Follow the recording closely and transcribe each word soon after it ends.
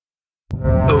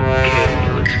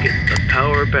Okay, let's get the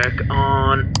power back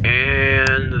on,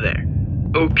 and there.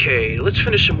 Okay, let's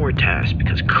finish some more tasks,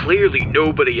 because clearly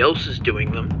nobody else is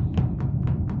doing them.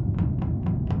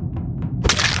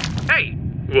 Hey!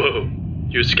 Whoa,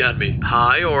 you scared me.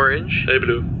 Hi, Orange. Hey,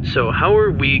 Blue. So how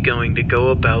are we going to go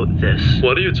about this?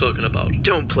 What are you talking about?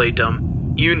 Don't play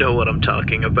dumb. You know what I'm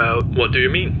talking about. What do you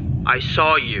mean? I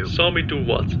saw you. Saw me do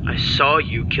what? I saw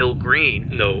you kill Green.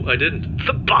 No, I didn't.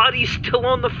 The body's still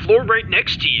on the floor right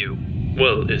next to you.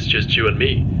 Well, it's just you and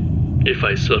me. If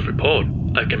I self-report,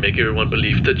 I can make everyone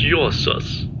believe that you're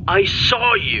sus. I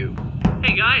saw you.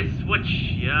 Hey guys, what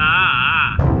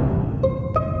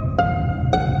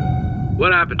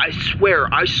happened? I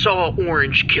swear, I saw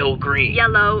Orange kill Green.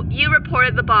 Yellow, you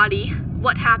reported the body.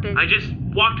 What happened? I just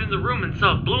walked in the room and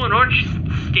saw Blue and Orange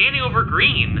standing over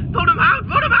Green. Vote him out!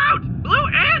 Vote him out! Blue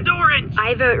and Orange!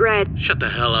 I vote red. Shut the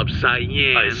hell up,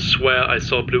 Cyan. I swear I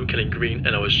saw Blue killing Green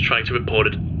and I was trying to report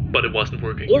it, but it wasn't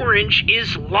working. Orange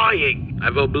is lying.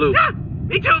 I vote Blue. Ah,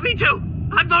 me too.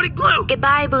 I'm voting Blue.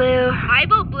 Goodbye, Blue. I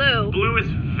vote blue. Blue is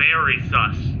very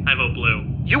sus. I vote Blue.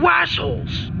 You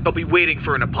assholes! I'll be waiting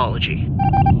for an apology.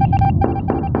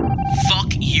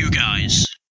 Fuck you guys.